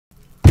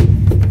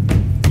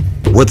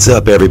What's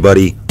up,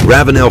 everybody?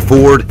 Ravenel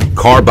Ford,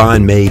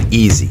 carbine made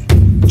easy.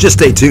 Just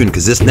stay tuned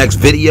because this next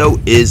video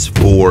is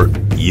for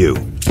you.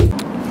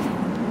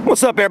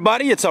 What's up,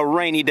 everybody? It's a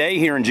rainy day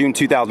here in June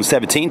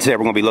 2017. Today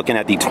we're going to be looking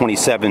at the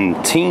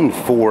 2017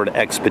 Ford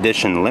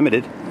Expedition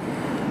Limited.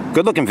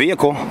 Good looking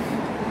vehicle.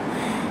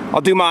 I'll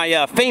do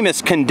my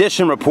famous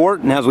condition report,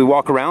 and as we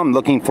walk around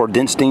looking for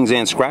dents, stings,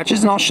 and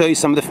scratches, and I'll show you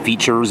some of the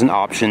features and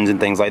options and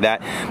things like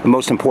that. But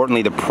most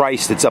importantly, the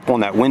price that's up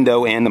on that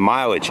window and the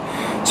mileage.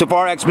 So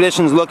far,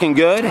 Expedition's looking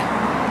good.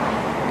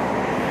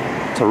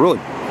 It's a really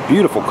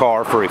beautiful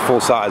car for a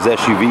full-size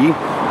SUV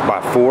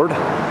by Ford.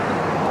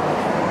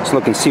 Let's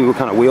look and see what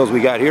kind of wheels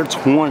we got here.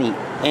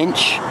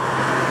 20-inch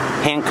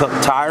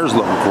Hankook tires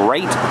look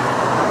great.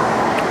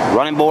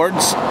 Running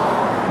boards.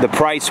 The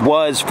price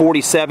was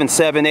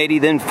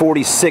 $47,780, then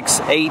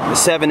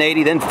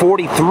 $46,780, then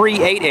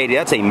 $43,880.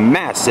 That's a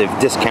massive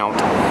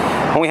discount.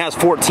 Only has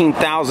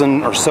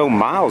 14,000 or so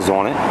miles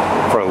on it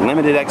for a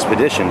limited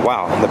Expedition.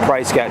 Wow, the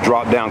price got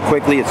dropped down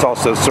quickly. It's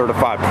also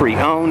certified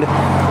pre-owned,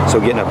 so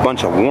getting a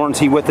bunch of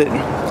warranty with it.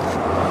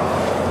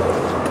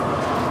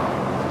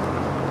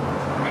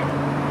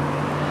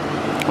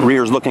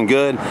 Rear's looking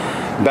good.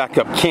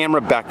 Backup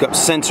camera, backup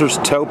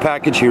sensors, tow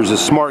package. Here's a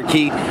smart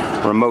key,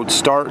 remote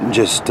start.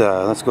 Just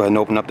let's go ahead and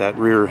open up that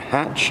rear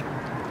hatch.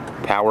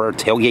 Power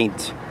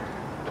tailgate.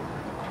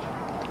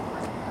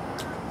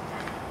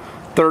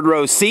 Third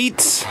row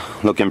seats,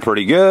 looking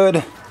pretty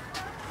good.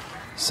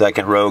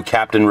 Second row,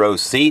 captain row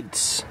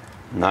seats.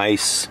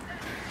 Nice.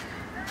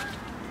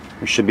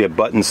 There should be a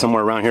button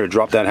somewhere around here to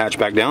drop that hatch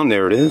back down.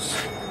 There it is.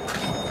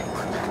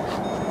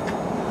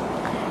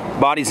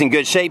 Body's in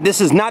good shape. This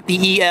is not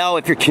the EL.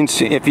 If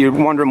you're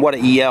wondering what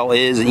an EL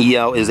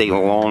is a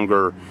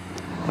longer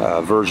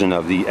version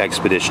of the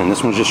Expedition.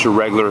 This one's just your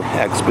regular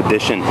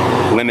Expedition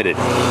Limited.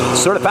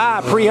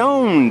 Certified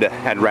pre-owned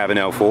at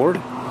Ravenel Ford.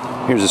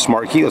 Here's a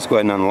smart key. Let's go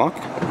ahead and unlock.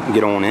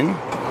 Get on in.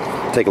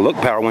 Take a look.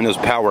 Power windows,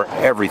 power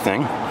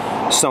everything.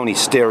 Sony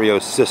stereo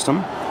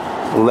system.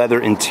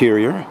 Leather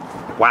interior.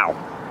 Wow.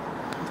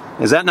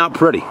 Is that not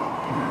pretty?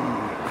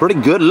 Pretty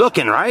good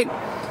looking, right?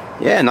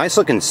 Yeah, nice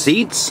looking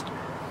seats.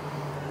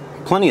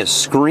 Plenty of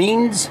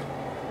screens,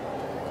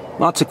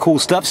 lots of cool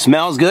stuff.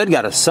 Smells good.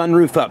 Got a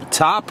sunroof up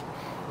top.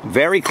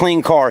 Very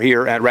clean car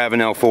here at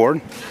Ravenel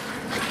Ford.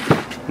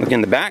 Look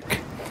in the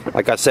back.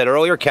 Like I said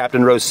earlier,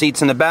 captain row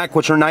seats in the back,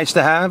 which are nice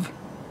to have.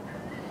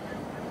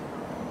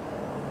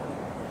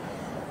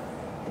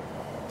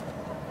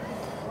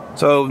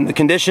 So the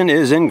condition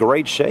is in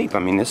great shape. I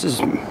mean, this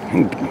is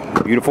in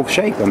beautiful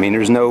shape. I mean,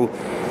 there's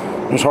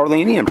hardly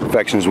any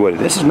imperfections with it.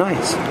 This is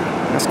nice.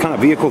 That's the kind of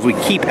vehicles we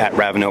keep at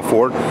Ravenel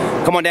Ford.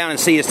 Come on down and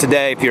see us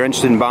today if you're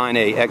interested in buying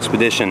a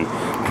Expedition,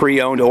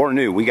 pre-owned or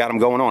new. We got them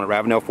going on at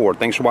Ravenel Ford.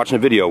 Thanks for watching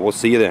the video. We'll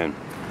see you then.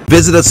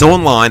 Visit us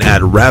online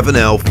at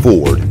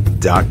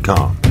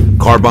ravenelford.com.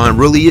 Carbine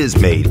really is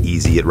made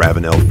easy at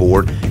Ravenel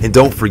Ford. And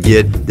don't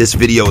forget, this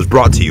video is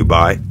brought to you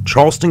by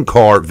Charleston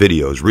Car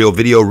Videos. Real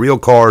video, real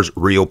cars,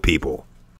 real people.